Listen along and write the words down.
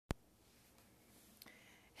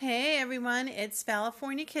Hey everyone, it's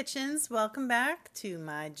California Kitchens. Welcome back to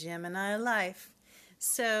my Gemini life.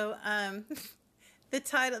 So, the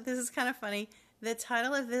title, this is kind of funny. The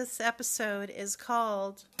title of this episode is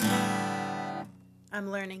called I'm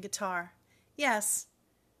Learning Guitar. Yes,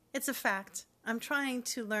 it's a fact. I'm trying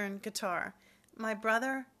to learn guitar. My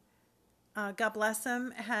brother, God bless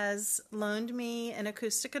him, has loaned me an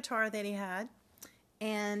acoustic guitar that he had,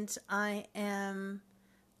 and I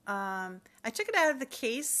took it out of the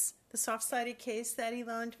case, the soft-sided case that he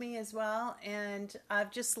loaned me as well, and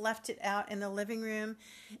I've just left it out in the living room.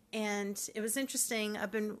 And it was interesting.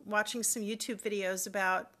 I've been watching some YouTube videos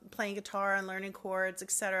about playing guitar and learning chords,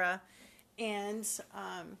 etc. And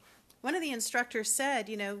one of the instructors said,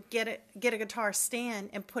 get a guitar stand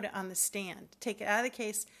and put it on the stand. Take it out of the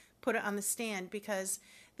case, put it on the stand, because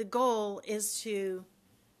the goal is to,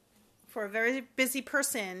 for a very busy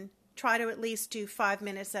person, try to at least do 5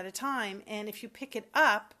 minutes at a time. And if you pick it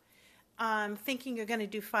up thinking you're going to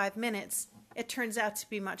do 5 minutes, it turns out to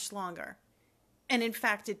be much longer. And in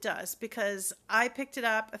fact it does, because I picked it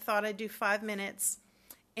up, I thought I'd do 5 minutes,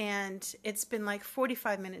 and it's been like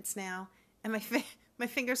 45 minutes now, and my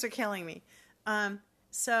fingers are killing me.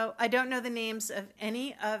 So I don't know the names of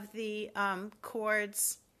any of the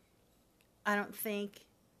chords. I don't think.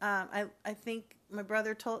 I think my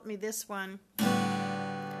brother told me this one,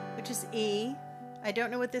 which is E. I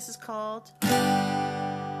don't know what this is called.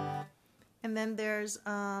 And then there's,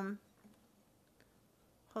 hold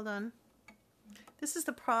on. This is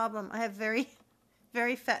the problem. I have very,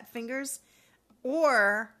 very fat fingers.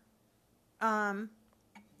 Or,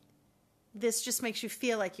 this just makes you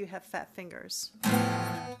feel like you have fat fingers.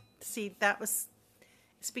 See, that was,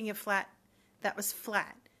 speaking of flat, that was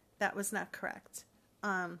flat. That was not correct.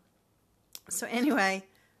 So anyway,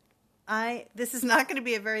 this is not going to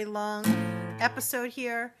be a very long episode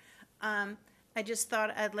here. I just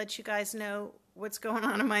thought I'd let you guys know what's going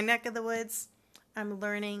on in my neck of the woods. I'm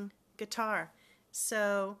learning guitar.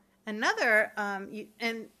 So another,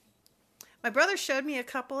 and my brother showed me a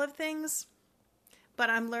couple of things, but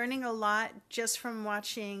I'm learning a lot just from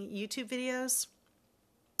watching YouTube videos.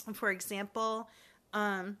 For example,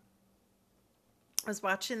 I was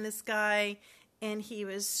watching this guy, and he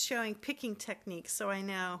was showing picking techniques, so I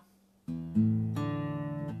know.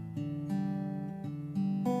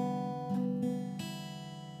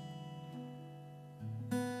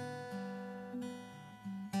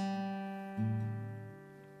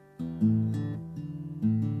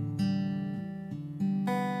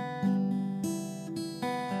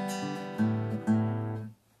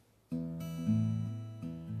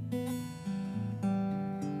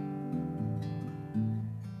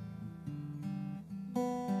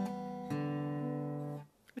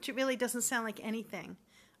 Which it really doesn't sound like anything.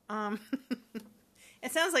 It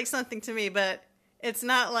sounds like something to me, but it's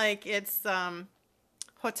not like it's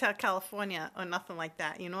Hotel California or nothing like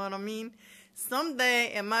that. You know what I mean?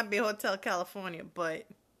 Someday it might be Hotel California, but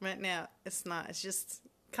right now it's not. It's just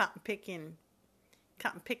cotton picking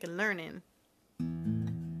learning.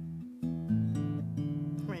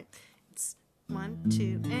 Right. It's 1,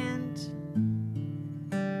 2, and...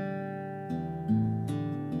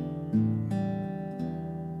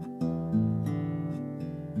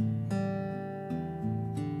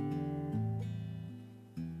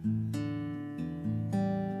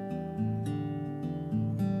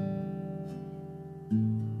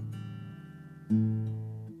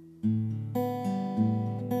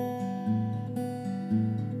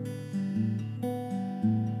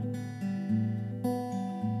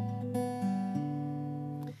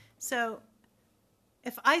 So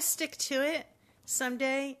if I stick to it,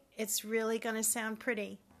 someday it's really going to sound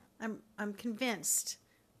pretty. I'm convinced.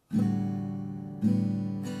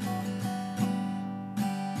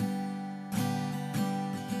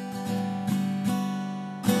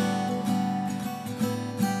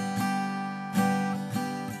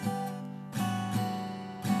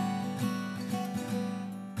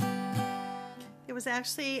 There was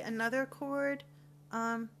actually another chord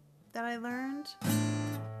that I learned.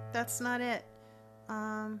 That's not it.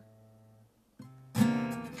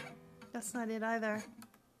 That's not it either.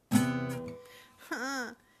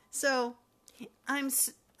 So I'm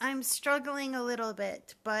struggling a little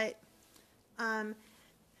bit, but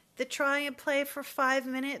the try and play for 5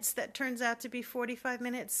 minutes that turns out to be 45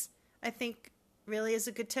 minutes, I think really is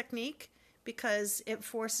a good technique, because it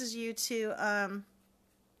forces you to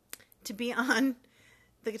be on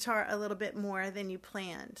the guitar a little bit more than you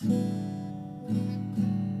planned.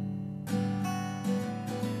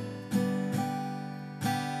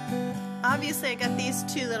 Obviously, I got these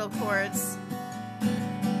two little chords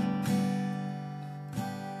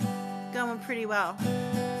going pretty well.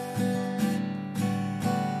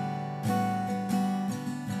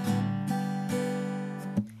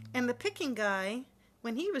 picking guy,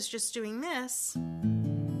 when he was just doing this.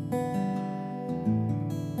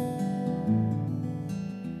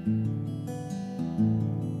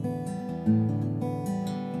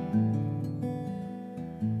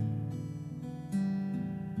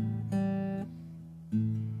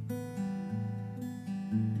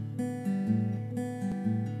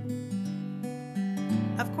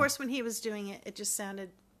 Of course, when he was doing it, it just sounded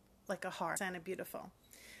like a harp. It sounded beautiful.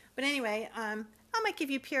 But anyway, I might give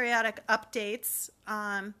you periodic updates,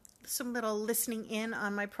 some little listening in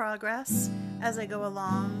on my progress as I go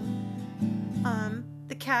along.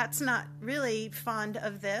 The cat's not really fond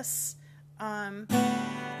of this.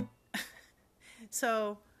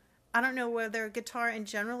 So I don't know whether guitar in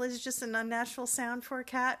general is just an unnatural sound for a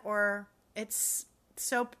cat, or it's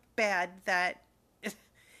so bad that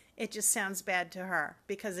it just sounds bad to her,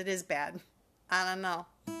 because it is bad. I don't know.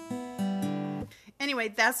 Anyway,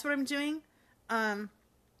 that's what I'm doing. I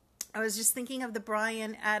was just thinking of the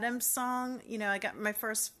Bryan Adams song. You know, I got my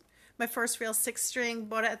first real 6-string,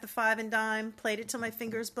 bought it at the 5 and dime, played it till my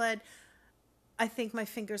fingers bled. I think my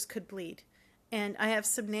fingers could bleed. And I have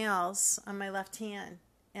some nails on my left hand.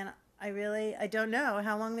 And I don't know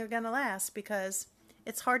how long they're going to last, because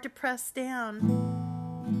it's hard to press down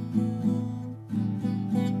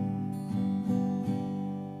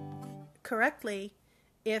correctly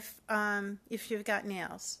if you've got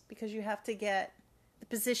nails, because you have to get the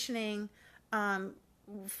positioning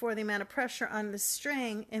for the amount of pressure on the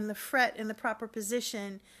string in the fret in the proper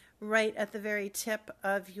position right at the very tip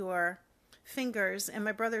of your fingers. And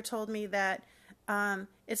my brother told me that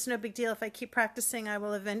it's no big deal. If I keep practicing, I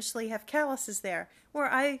will eventually have calluses there. Where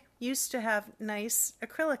I used to have nice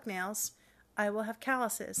acrylic nails, I will have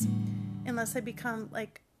calluses unless I become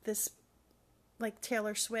like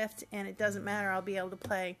Taylor Swift, and it doesn't matter. I'll be able to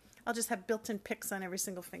play. I'll just have built-in picks on every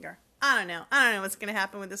single finger. I don't know what's going to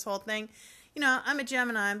happen with this whole thing. You know, I'm a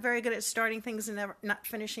Gemini. I'm very good at starting things and not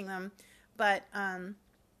finishing them. But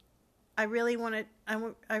I really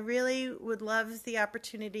would love the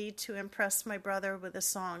opportunity to impress my brother with a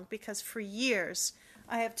song, because for years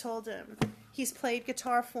I have told him, he's played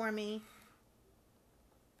guitar for me.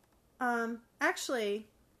 Actually,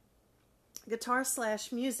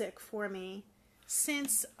 guitar/music for me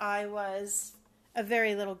since I was a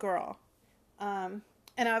very little girl. And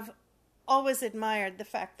I've always admired the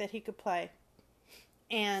fact that he could play.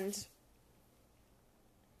 And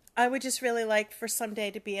I would just really like for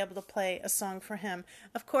someday to be able to play a song for him.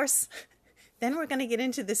 Of course, then we're going to get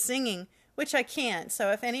into the singing, which I can't.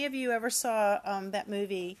 So if any of you ever saw that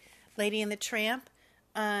movie, Lady and the Tramp,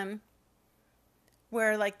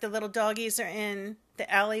 where like the little doggies are in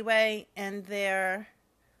the alleyway and they're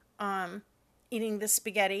eating the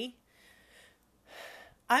spaghetti,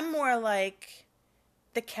 I'm more like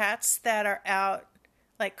the cats that are out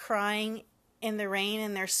like crying in the rain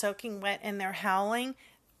and they're soaking wet and they're howling.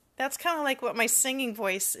 That's kind of like what my singing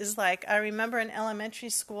voice is like. I remember in elementary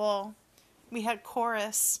school, we had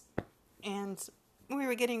chorus, and we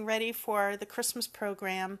were getting ready for the Christmas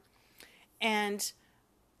program. And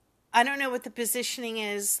I don't know what the positioning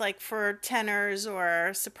is like for tenors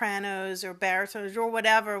or sopranos or baritones or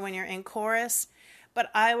whatever when you're in chorus.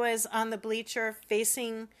 But I was on the bleacher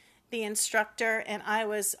facing the instructor, and I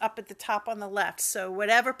was up at the top on the left. So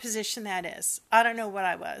whatever position that is, I don't know what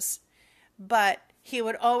I was. But he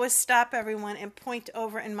would always stop everyone and point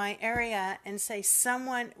over in my area and say,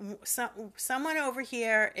 someone over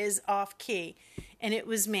here is off key. And it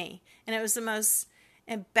was me. And it was the most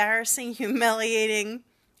embarrassing, humiliating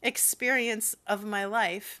experience of my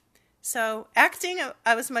life. So acting,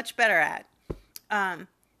 I was much better at. And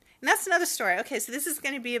that's another story. Okay, so this is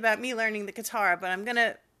going to be about me learning the guitar, but I'm going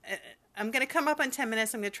to come up on 10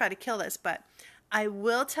 minutes. I'm going to try to kill this, but I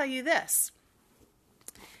will tell you this.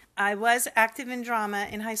 I was active in drama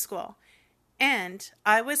in high school, and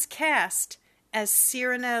I was cast as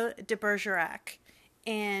Cyrano de Bergerac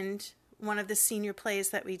in one of the senior plays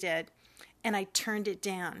that we did, and I turned it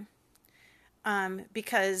down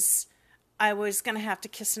because I was going to have to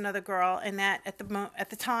kiss another girl, and that at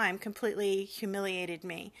the time completely humiliated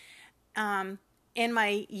me. In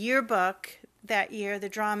my yearbook that year, the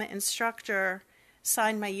drama instructor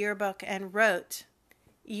signed my yearbook and wrote,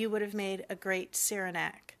 "You would have made a great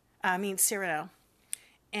Cyrano."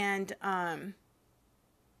 And I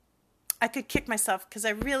could kick myself because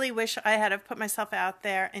I really wish I had have put myself out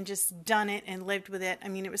there and just done it and lived with it. I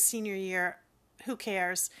mean, it was senior year. Who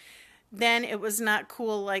cares? Then it was not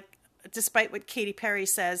cool. Like, despite what Katy Perry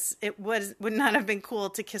says, it would not have been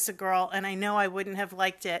cool to kiss a girl. And I know I wouldn't have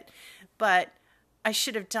liked it, but I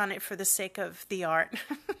should have done it for the sake of the art.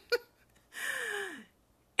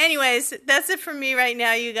 Anyways, that's it for me right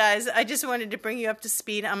now, you guys. I just wanted to bring you up to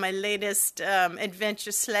speed on my latest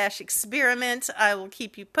adventure/experiment. I will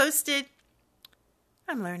keep you posted.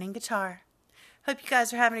 I'm learning guitar. Hope you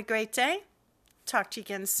guys are having a great day. Talk to you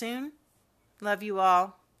again soon. Love you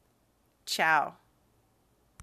all. Ciao.